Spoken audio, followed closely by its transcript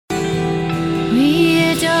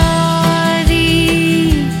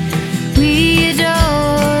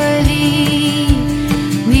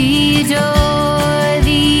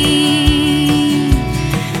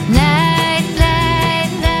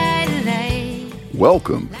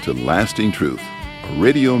Welcome to Lasting Truth, a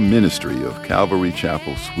radio ministry of Calvary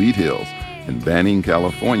Chapel, Sweet Hills in Banning,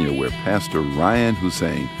 California, where Pastor Ryan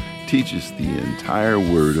Hussein teaches the entire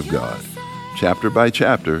Word of God, chapter by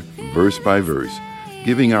chapter, verse by verse,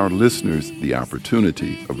 giving our listeners the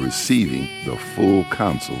opportunity of receiving the full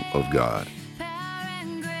counsel of God.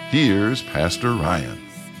 Here's Pastor Ryan.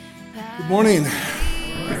 Good morning.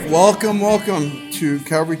 Welcome to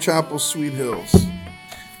Calvary Chapel, Sweet Hills.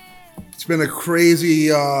 It's been a crazy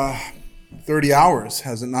 30 hours,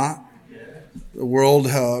 has it not? The world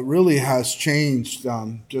really has changed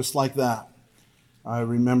just like that. I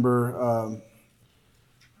remember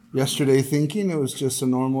yesterday thinking it was just a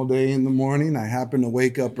normal day in the morning. I happened to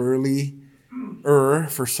wake up early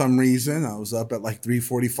for some reason. I was up at like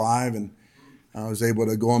 3:45 and I was able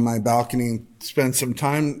to go on my balcony and spend some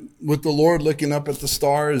time with the Lord looking up at the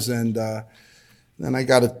stars. And then I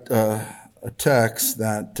got a text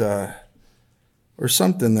that, or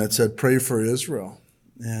something that said, pray for Israel.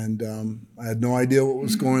 And I had no idea what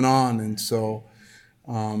was going on. And so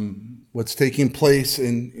what's taking place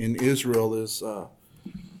in Israel is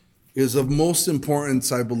of most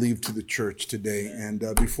importance, I believe, to the church today. And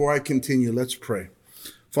before I continue, let's pray.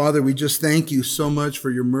 Father, we just thank you so much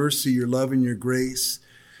for your mercy, your love, and your grace.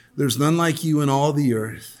 There's none like you in all the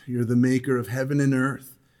earth. You're the maker of heaven and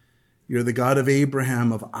earth. You're the God of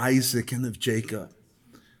Abraham, of Isaac, and of Jacob.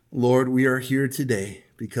 Lord, we are here today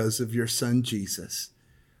because of your Son, Jesus,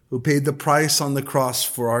 who paid the price on the cross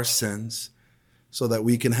for our sins so that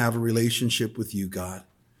we can have a relationship with you, God.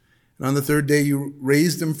 And on the third day, you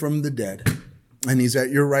raised him from the dead, and he's at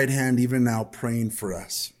your right hand even now praying for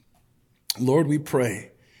us. Lord, we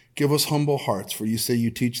pray, give us humble hearts, for you say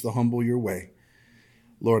you teach the humble your way.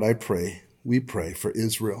 Lord, we pray for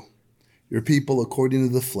Israel, your people according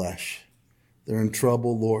to the flesh. They're in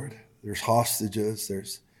trouble, Lord. There's hostages,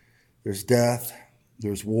 there's death,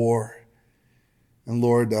 there's war. And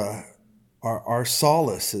Lord, our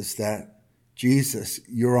solace is that, Jesus,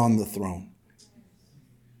 you're on the throne.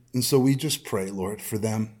 And so we just pray, Lord, for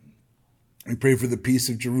them. We pray for the peace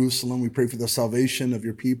of Jerusalem. We pray for the salvation of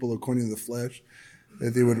your people according to the flesh,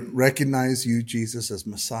 that they would recognize you, Jesus, as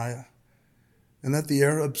Messiah. And that the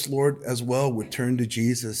Arabs, Lord, as well would turn to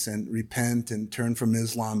Jesus and repent and turn from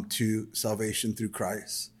Islam to salvation through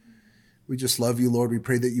Christ. We just love you, Lord. We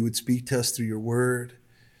pray that you would speak to us through your word.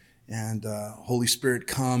 And Holy Spirit,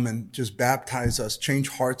 come and just baptize us. Change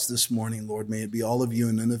hearts this morning, Lord. May it be all of you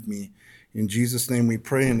and none of me. In Jesus' name we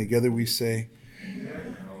pray, and together we say,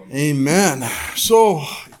 Amen. So,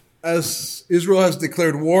 as Israel has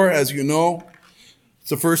declared war, as you know,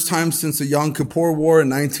 it's the first time since the Yom Kippur War in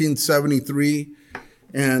 1973.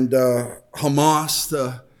 And Hamas,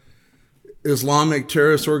 the Islamic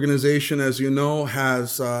terrorist organization, as you know,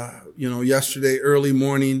 has, yesterday early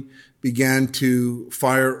morning began to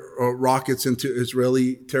fire rockets into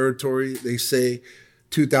Israeli territory. They say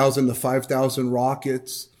 2,000 to 5,000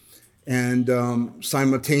 rockets. And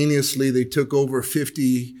simultaneously, they took over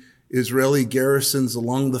 50 Israeli garrisons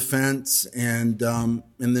along the fence and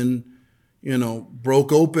then,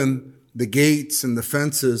 broke open the gates and the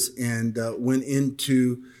fences and went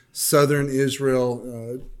into southern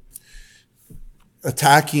Israel,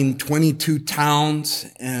 attacking 22 towns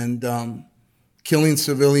and killing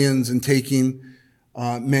civilians and taking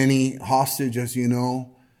many hostage, as you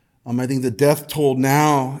know. I think the death toll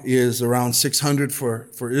now is around 600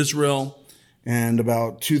 for Israel and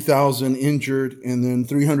about 2,000 injured, and then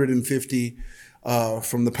 350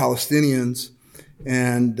 from the Palestinians.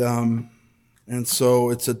 And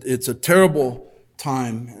so it's a terrible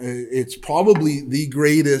time. It's probably the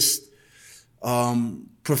greatest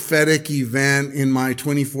prophetic event in my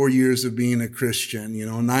 24 years of being a Christian.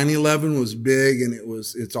 9/11 was big, and it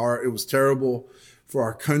was terrible for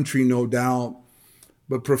our country, no doubt.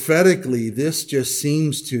 But prophetically, this just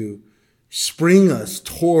seems to spring us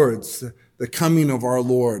towards the coming of our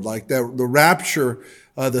Lord, like the rapture,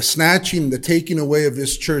 the snatching, the taking away of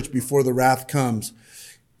this church before the wrath comes.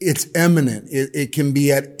 It's imminent. It can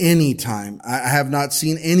be at any time. I have not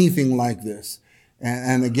seen anything like this.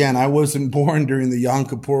 And again, I wasn't born during the Yom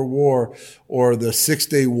Kippur War or the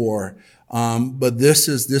 6-Day War. But this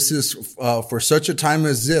is for such a time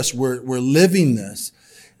as this, we're living this.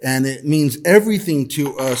 And it means everything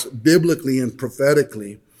to us biblically and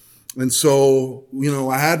prophetically. And so,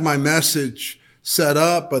 I had my message set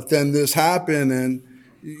up, but then this happened, and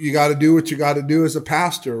you got to do what you got to do as a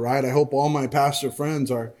pastor, right? I hope all my pastor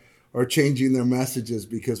friends are changing their messages,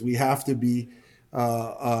 because we have to be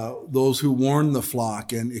those who warn the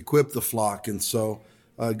flock and equip the flock. And so,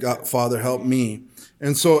 God, Father, help me.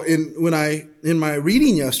 And so in my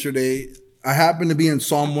reading yesterday, I happen to be in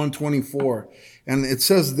Psalm 124, and it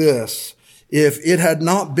says this: if it had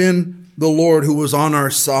not been the Lord who was on our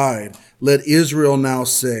side, let Israel now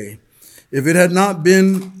say. If it had not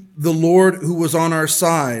been the Lord who was on our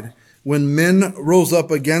side, when men rose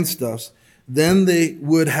up against us, then they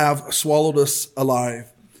would have swallowed us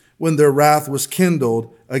alive, when their wrath was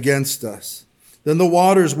kindled against us. Then the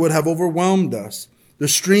waters would have overwhelmed us. The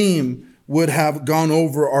stream would have gone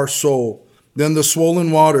over our soul. Then the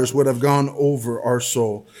swollen waters would have gone over our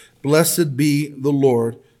soul. Blessed be the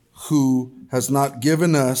Lord, who has not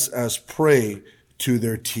given us as prey to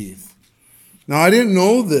their teeth. Now, I didn't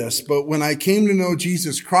know this, but when I came to know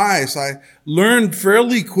Jesus Christ, I learned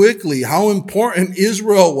fairly quickly how important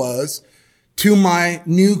Israel was to my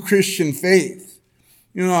new Christian faith.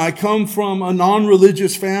 You know, I come from a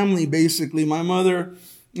non-religious family, basically. My mother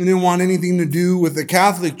didn't want anything to do with the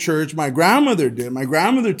Catholic Church. My grandmother did. My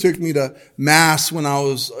grandmother took me to Mass when I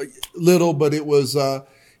was little, but it was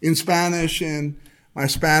in Spanish, and my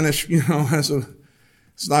Spanish,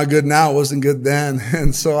 it's not good now. It wasn't good then.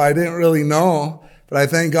 And so I didn't really know, but I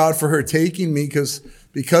thank God for her taking me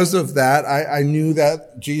because of that. I knew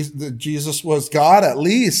that Jesus was God at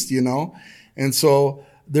least, and so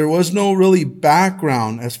there was no really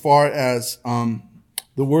background as far as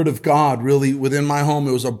the Word of God really within my home.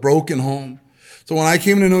 It was a broken home. So when I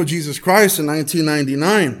came to know Jesus Christ in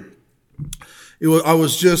 1999, I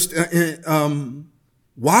was just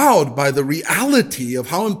wowed by the reality of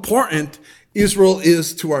how important Israel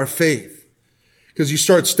is to our faith. Because you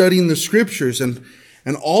start studying the scriptures and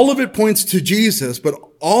all of it points to Jesus, but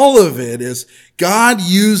all of it is God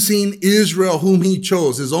using Israel, whom he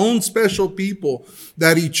chose, his own special people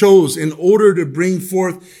that he chose in order to bring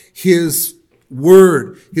forth his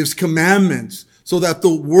word, his commandments, so that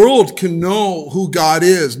the world can know who God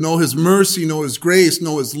is, know his mercy, know his grace,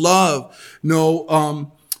 know his love,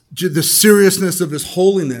 know the seriousness of his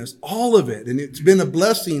holiness, all of it. And it's been a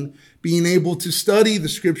blessing being able to study the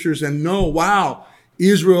scriptures and know, wow,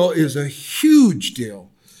 Israel is a huge deal.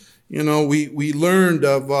 We learned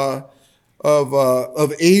of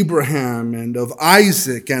Abraham and of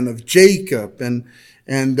Isaac and of Jacob and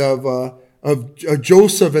of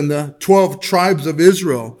Joseph and the 12 tribes of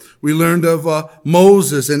Israel. We learned of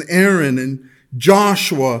Moses and Aaron and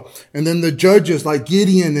Joshua, and then the judges like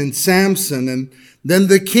Gideon and Samson, and then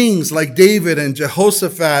the kings like David and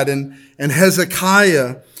Jehoshaphat and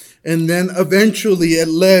Hezekiah. And then eventually it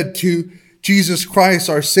led to Jesus Christ,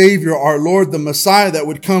 our Savior, our Lord, the Messiah that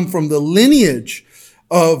would come from the lineage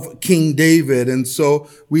of King David. And so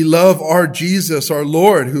we love our Jesus, our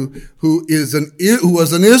Lord, who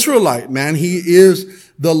was an Israelite, man. He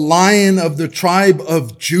is the Lion of the tribe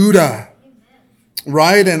of Judah,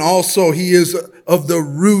 right? And also he is of the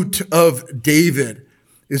root of David.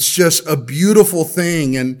 It's just a beautiful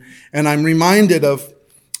thing. And I'm reminded of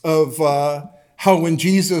how when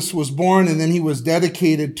Jesus was born and then he was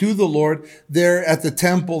dedicated to the Lord there at the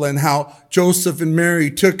temple, and how Joseph and Mary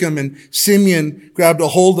took him and Simeon grabbed a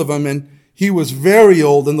hold of him, and he was very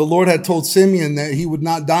old, and the Lord had told Simeon that he would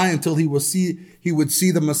not die until he would see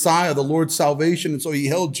the Messiah, the Lord's salvation. And so he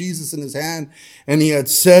held Jesus in his hand, and he had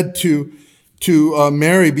said to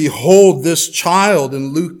Mary, behold this child,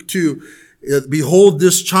 in Luke 2, behold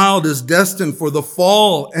this child is destined for the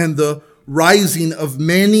fall and the rising of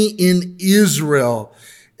many in Israel,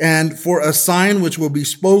 and for a sign which will be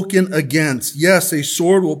spoken against. Yes, a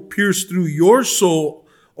sword will pierce through your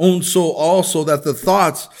own soul also, that the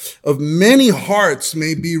thoughts of many hearts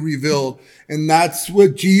may be revealed. And that's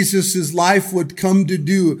what Jesus' life would come to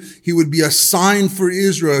do. He would be a sign for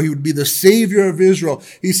Israel. He would be the Savior of Israel.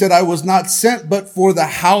 He said, I was not sent but for the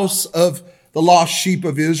house of the lost sheep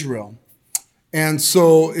of Israel. And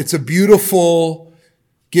so it's a beautiful,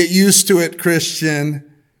 get used to it, Christian,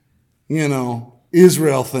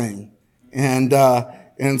 Israel thing. And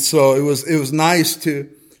so it was nice to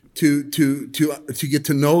get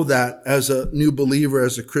to know that as a new believer,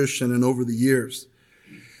 as a Christian, and over the years.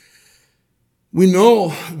 We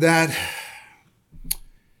know that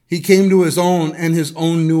he came to his own, and his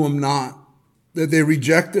own knew him not, that they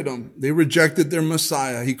rejected him. They rejected their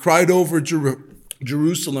Messiah. He cried over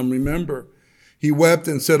Jerusalem, remember. He wept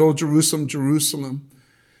and said, "Oh, Jerusalem, Jerusalem,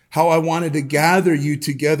 how I wanted to gather you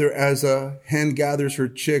together as a hen gathers her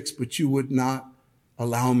chicks, but you would not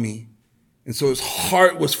allow me." And so his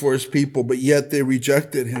heart was for his people, but yet they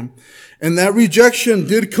rejected him. And that rejection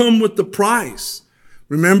did come with the price.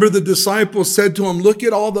 Remember, the disciples said to him, look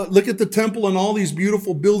at the temple and all these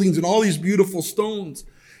beautiful buildings and all these beautiful stones.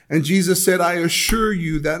 And Jesus said, I assure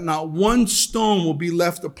you that not one stone will be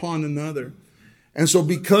left upon another. And so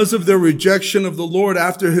because of their rejection of the Lord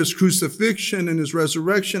after his crucifixion and his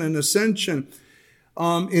resurrection and ascension,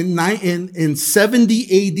 in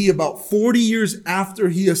 70 AD, about 40 years after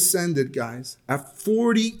he ascended, guys, at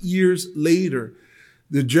 40 years later,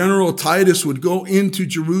 the general Titus would go into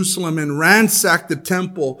Jerusalem and ransack the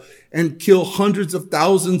temple and kill hundreds of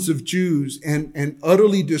thousands of Jews and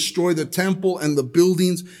utterly destroy the temple and the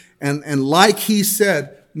buildings. And like he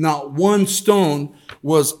said, not one stone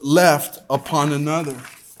was left upon another.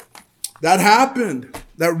 That happened.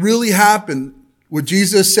 That really happened. What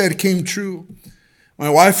Jesus said came true. My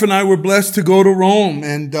wife and I were blessed to go to Rome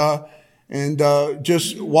and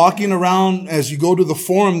just walking around as you go to the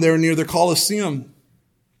Forum there near the Colosseum.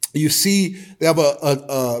 You see, they have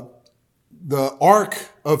the Ark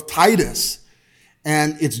of Titus,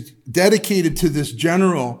 and it's dedicated to this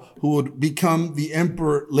general who would become the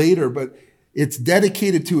emperor later, but it's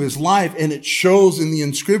dedicated to his life, and it shows in the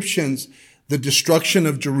inscriptions the destruction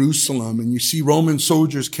of Jerusalem. And you see Roman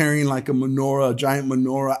soldiers carrying like a menorah, a giant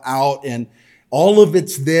menorah out, and all of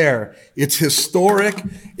it's there. It's historic.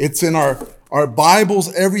 It's in our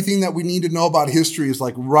Bibles. Everything that we need to know about history is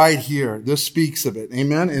like right here. This speaks of it.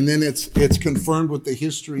 Amen. And then it's confirmed with the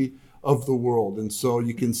history of the world. And so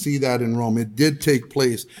you can see that in Rome. It did take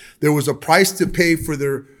place. There was a price to pay for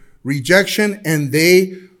their rejection, and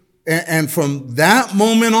from that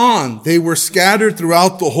moment on, they were scattered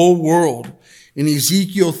throughout the whole world. In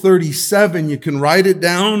Ezekiel 37, you can write it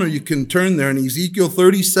down or you can turn there. In Ezekiel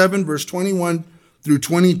 37, verse 21 through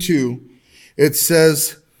 22, it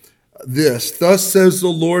says this, "Thus says the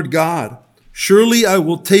Lord God, surely I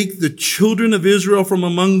will take the children of Israel from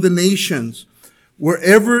among the nations,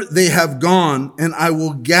 wherever they have gone, and I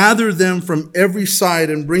will gather them from every side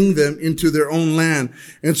and bring them into their own land."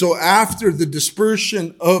 And so after the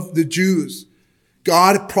dispersion of the Jews,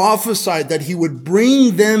 God prophesied that he would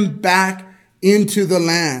bring them back into the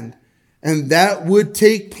land. And that would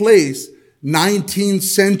take place 19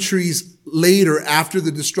 centuries later after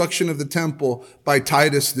the destruction of the temple by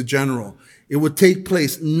Titus the general. It would take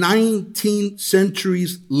place 19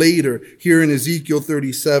 centuries later here in Ezekiel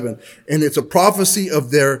 37. And it's a prophecy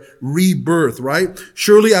of their rebirth, right?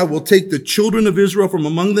 "Surely I will take the children of Israel from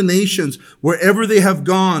among the nations wherever they have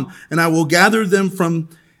gone, and I will gather them from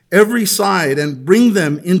every side and bring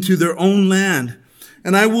them into their own land.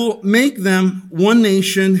 And I will make them one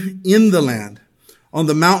nation in the land, on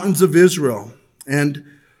the mountains of Israel, and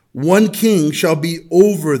one king shall be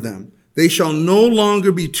over them. They shall no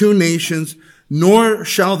longer be two nations, nor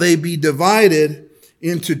shall they be divided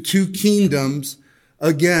into two kingdoms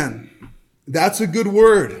again." That's a good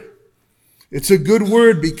word. It's a good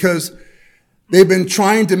word because they've been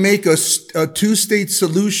trying to make a two-state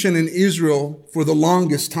solution in Israel for the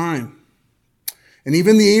longest time. And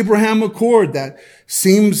even the Abraham Accord, that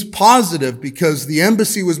seems positive because the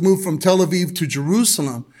embassy was moved from Tel Aviv to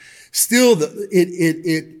Jerusalem. Still,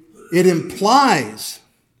 it implies,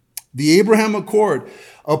 the Abraham Accord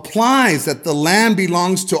applies that the land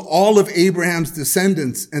belongs to all of Abraham's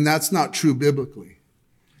descendants, and that's not true biblically.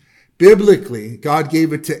 Biblically, God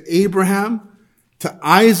gave it to Abraham, to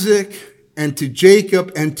Isaac, and to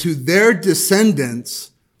Jacob, and to their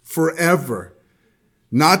descendants forever.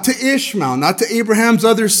 Not to Ishmael, not to Abraham's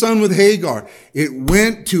other son with Hagar. It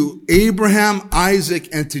went to Abraham, Isaac,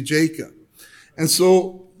 and to Jacob. And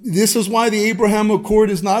so this is why the Abraham Accord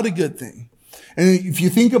is not a good thing. And if you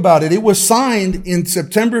think about it, it was signed in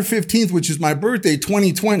September 15th, which is my birthday,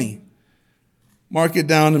 2020. Mark it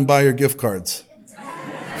down and buy your gift cards.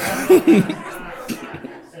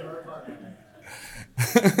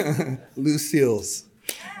 Lucille's.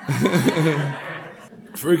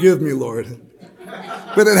 Forgive me, Lord.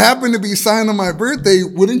 But it happened to be signed on my birthday.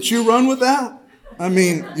 Wouldn't you run with that? I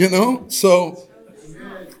mean, so,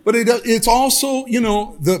 but it's also,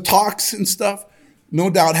 the talks and stuff, no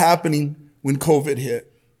doubt happening when COVID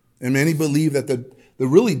hit. And many believe that the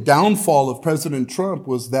really downfall of President Trump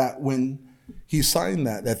was that when he signed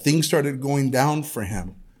that things started going down for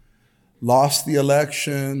him. Lost the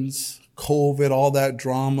elections, COVID, all that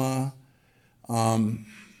drama,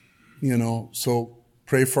 so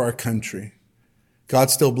pray for our country. God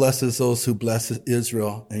still blesses those who bless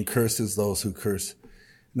Israel and curses those who curse.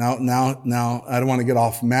 Now, I don't want to get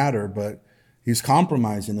off matter, but he's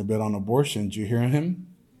compromising a bit on abortion. Did you hear him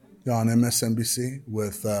on MSNBC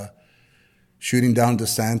with shooting down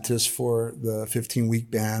DeSantis for the 15-week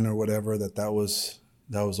ban or whatever? That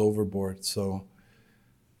was overboard. So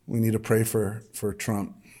we need to pray for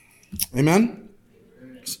Trump. Amen?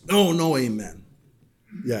 No, amen.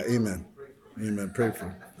 Yeah, amen. Amen. Pray for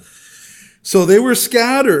him. So they were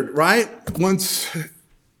scattered, right? Once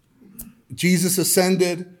Jesus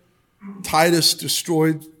ascended, Titus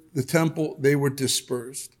destroyed the temple, they were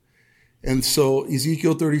dispersed. And so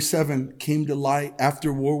Ezekiel 37 came to light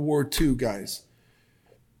after World War II, guys.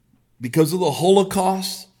 Because of the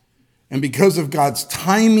Holocaust and because of God's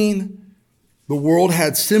timing, the world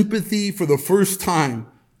had sympathy for the first time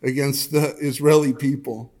against the Israeli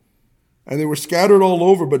people. And they were scattered all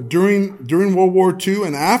over. But during World War II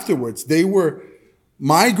and afterwards, they were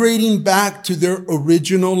migrating back to their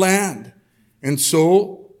original land. And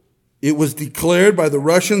so it was declared by the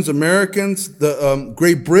Russians, Americans, the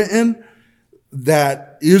Great Britain,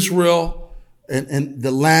 that Israel and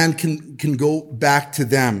the land can go back to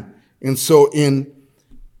them. And so in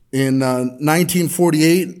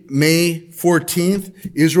 1948, May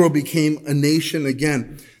 14th, Israel became a nation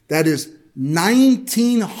again. That is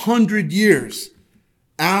 1,900 years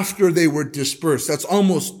after they were dispersed. That's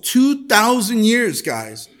almost 2,000 years,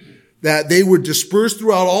 guys, that they were dispersed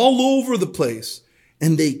throughout all over the place.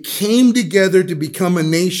 And they came together to become a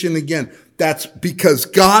nation again. That's because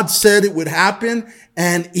God said it would happen,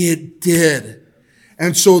 and it did.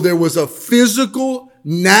 And so there was a physical,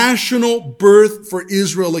 national birth for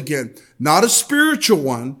Israel again. Not a spiritual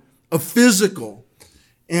one, a physical.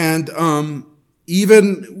 And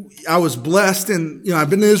even I was blessed, and I've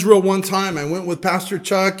been to Israel one time. I went with Pastor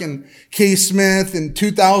Chuck and Kay Smith in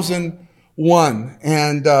 2001,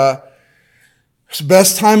 and it's the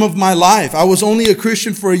best time of my life. I was only a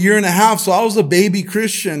Christian for a year and a half, so I was a baby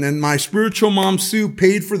Christian, and my spiritual mom, Sue,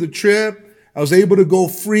 paid for the trip. I was able to go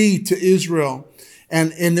free to Israel.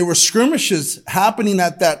 And there were skirmishes happening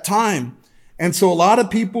at that time. And so a lot of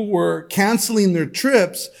people were canceling their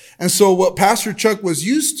trips. And so what Pastor Chuck was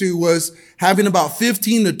used to was having about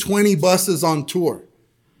 15 to 20 buses on tour.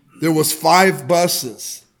 There was 5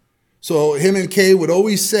 buses. So him and Kay would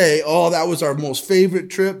always say, oh, that was our most favorite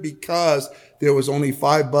trip because there was only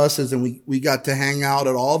 5 buses and we got to hang out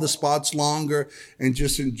at all the spots longer and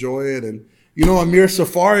just enjoy it. And, Amir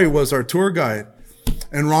Safari was our tour guide.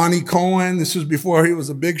 And Ronnie Cohen, this was before he was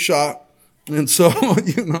a big shot. And so,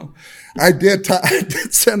 I did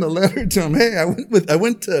send a letter to him. Hey, I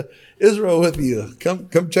went to Israel with you.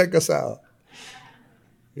 Come check us out.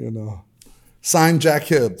 Signed Jack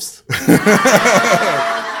Hibbs.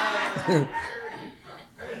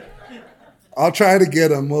 I'll try to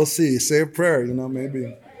get him. We'll see. Say a prayer,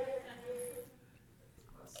 maybe.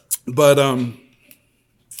 But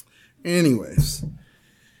anyways,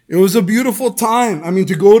 it was a beautiful time. I mean,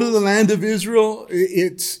 to go to the land of Israel,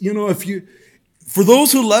 it's, for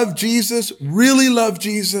those who love Jesus, really love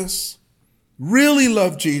Jesus,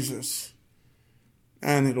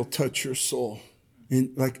 and it'll touch your soul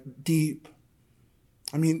in deep.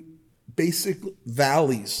 I mean, basic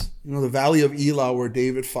valleys, the valley of Elah where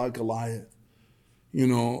David fought Goliath,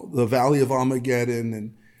 the valley of Armageddon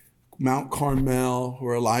and Mount Carmel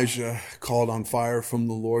where Elijah called on fire from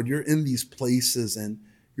the Lord. You're in these places and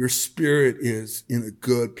your spirit is in a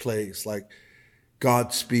good place. Like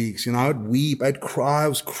God speaks. I'd weep. I'd cry. I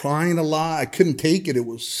was crying a lot. I couldn't take it. It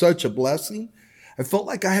was such a blessing. I felt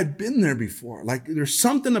like I had been there before. Like there's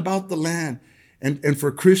something about the land. And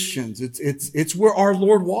for Christians, it's where our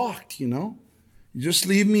Lord walked, You just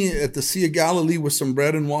leave me at the Sea of Galilee with some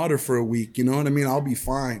bread and water for a week. You know what I mean? I'll be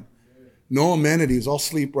fine. No amenities. I'll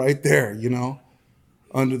sleep right there,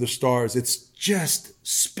 under the stars. It's just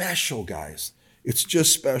special, guys. It's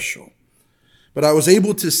just special. But I was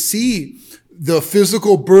able to see the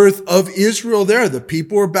physical birth of Israel there. The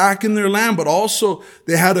people were back in their land, but also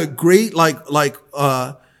they had a great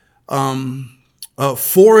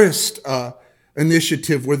forest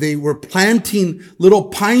initiative where they were planting little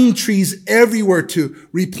pine trees everywhere to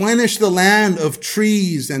replenish the land of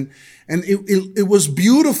trees. And it was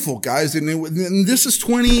beautiful, guys. And this is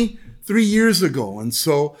 23 years ago. And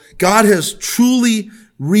so God has truly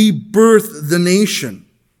rebirthed the nation.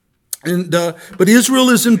 But Israel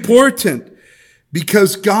is important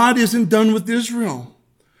because God isn't done with Israel.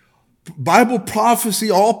 Bible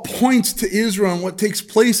prophecy all points to Israel and what takes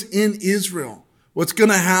place in Israel. What's going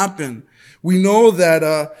to happen. We know that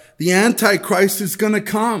the Antichrist is going to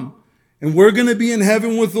come. And we're going to be in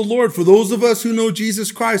heaven with the Lord. For those of us who know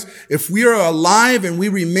Jesus Christ, if we are alive and we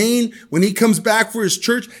remain, when he comes back for his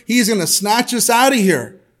church, he's going to snatch us out of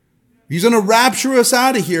here. He's going to rapture us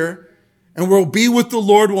out of here. And we'll be with the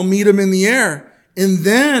Lord. We'll meet him in the air. And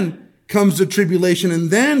then comes the tribulation.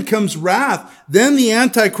 And then comes wrath. Then the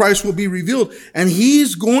Antichrist will be revealed. And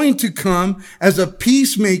he's going to come as a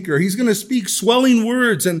peacemaker. He's going to speak swelling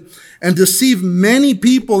words and deceive many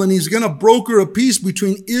people. And he's going to broker a peace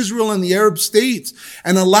between Israel and the Arab states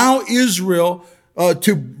and allow Israel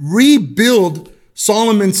to rebuild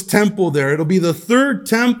Solomon's temple there. It'll be the third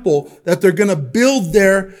temple that they're going to build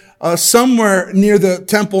there somewhere near the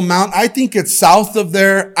Temple Mount. I think it's south of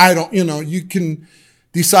there. You can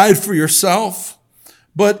decide for yourself.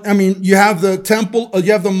 But, you have the temple,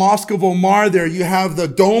 you have the Mosque of Omar there, you have the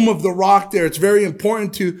Dome of the Rock there. It's very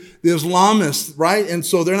important to the Islamists, right? And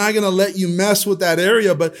so they're not going to let you mess with that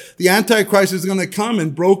area, but the Antichrist is going to come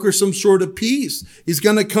and broker some sort of peace. He's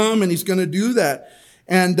going to come and he's going to do that.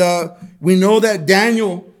 And we know that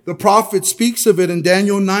Daniel, the prophet, speaks of it in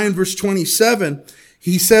Daniel 9, verse 27.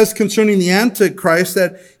 He says concerning the Antichrist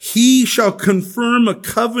that he shall confirm a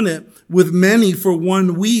covenant with many for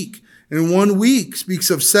 1 week. And 1 week speaks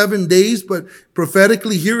of 7 days, but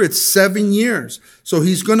prophetically here it's 7 years. So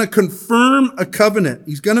he's going to confirm a covenant.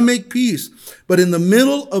 He's going to make peace. But in the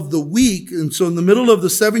middle of the week, and so in the middle of the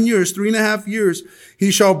 7 years, 3.5 years,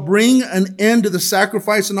 he shall bring an end to the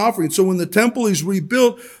sacrifice and offering. So when the temple is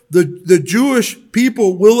rebuilt, the Jewish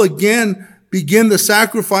people will again begin the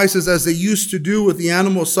sacrifices as they used to do with the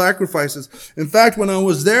animal sacrifices. In fact, when I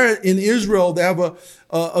was there in Israel, they have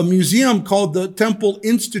a museum called the Temple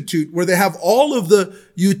Institute, where they have all of the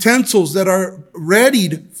utensils that are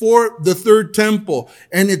readied for the third temple.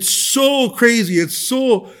 And it's so crazy. It's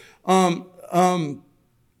so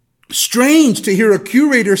strange to hear a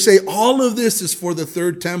curator say all of this is for the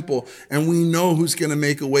third temple, and we know who's going to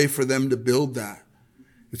make a way for them to build that.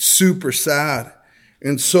 It's super sad.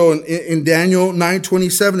 And so in Daniel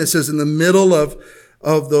 9:27, it says in the middle of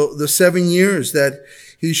the 7 years that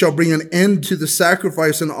he shall bring an end to the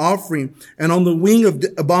sacrifice and offering. And on the wing of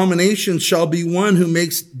abomination shall be one who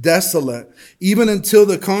makes desolate, even until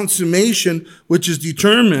the consummation, which is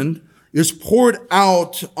determined, is poured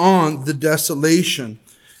out on the desolation.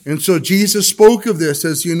 And so Jesus spoke of this,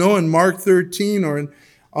 as you know, in Mark 13 or in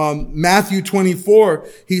Matthew 24,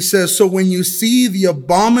 he says, so when you see the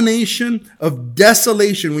abomination of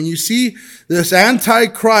desolation, when you see this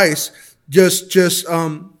Antichrist just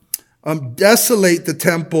desolate the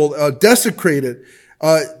temple, desecrate it,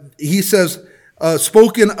 he says,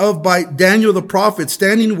 spoken of by Daniel the prophet,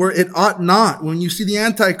 standing where it ought not. When you see the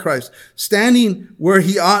Antichrist standing where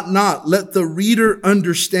he ought not, let the reader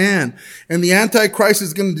understand. And the Antichrist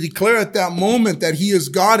is going to declare at that moment that he is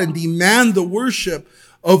God and demand the worship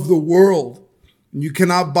of the world. You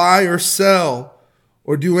cannot buy or sell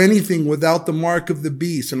or do anything without the mark of the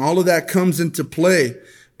beast. And all of that comes into play.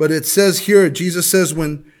 But it says here, Jesus says,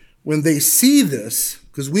 when they see this,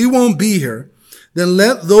 because we won't be here, then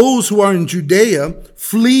let those who are in Judea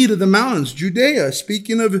flee to the mountains. Judea,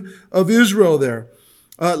 speaking of Israel there.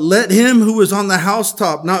 Let him who is on the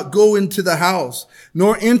housetop not go into the house,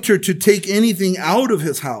 nor enter to take anything out of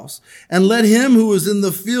his house. And let him who is in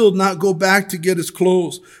the field not go back to get his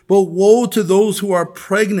clothes. But woe to those who are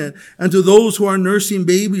pregnant and to those who are nursing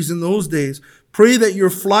babies in those days. Pray that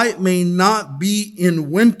your flight may not be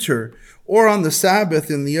in winter or on the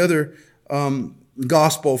Sabbath in the other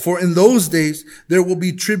gospel. For in those days there will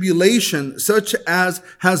be tribulation, such as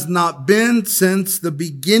has not been since the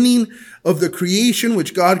beginning of the creation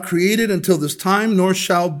which God created until this time, nor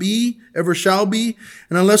ever shall be.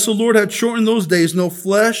 And unless the Lord had shortened those days, no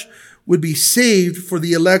flesh would be saved for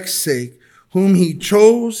the elect's sake. Whom he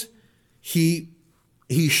chose, he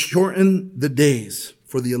shortened the days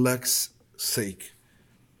for the elect's sake.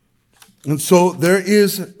 And so there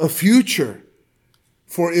is a future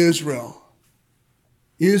for Israel.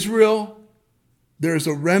 Israel, there is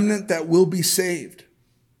a remnant that will be saved.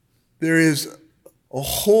 There is a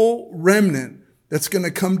whole remnant that's going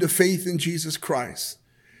to come to faith in Jesus Christ.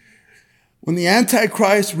 When the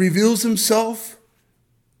Antichrist reveals himself,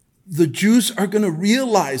 the Jews are going to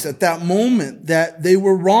realize at that moment that they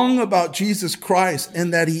were wrong about Jesus Christ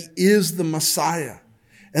and that he is the Messiah.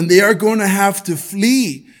 And they are going to have to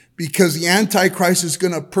flee because the Antichrist is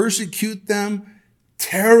going to persecute them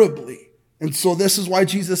terribly. And so this is why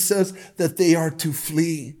Jesus says that they are to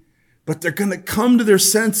flee. But they're going to come to their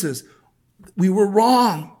senses. We were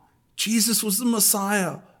wrong. Jesus was the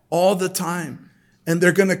Messiah all the time. And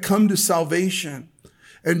they're going to come to salvation.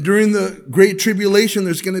 And during the Great Tribulation,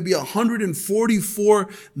 there's going to be 144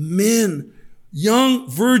 men, young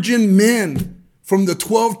virgin men from the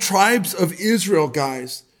 12 tribes of Israel,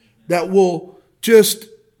 guys, that will just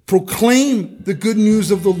proclaim the good news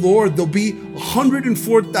of the Lord. There'll be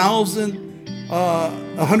 144,000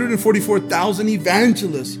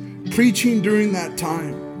 evangelists preaching during that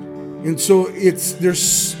time. And so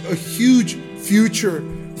there's a huge future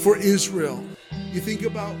for Israel. You think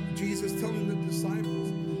about Jesus telling the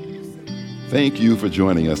disciples. Thank you for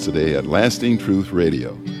joining us today at Lasting Truth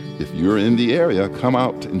Radio. If you're in the area, come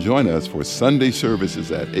out and join us for Sunday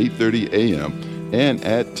services at 8:30 a.m. and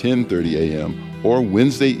at 10:30 a.m. or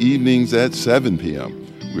Wednesday evenings at 7 p.m.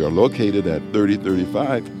 We are located at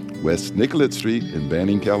 3035 West Nicollet Street in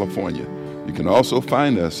Banning, California. You can also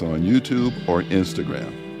find us on YouTube or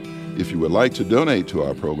Instagram. If you would like to donate to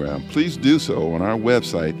our program, please do so on our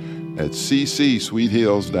website at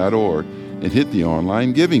ccsweethills.org and hit the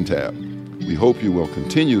online giving tab. We hope you will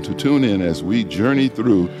continue to tune in as we journey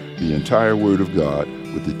through the entire Word of God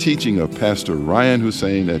with the teaching of Pastor Ryan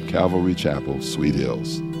Hussein at Calvary Chapel, Sweet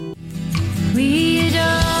Hills. We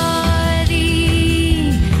adore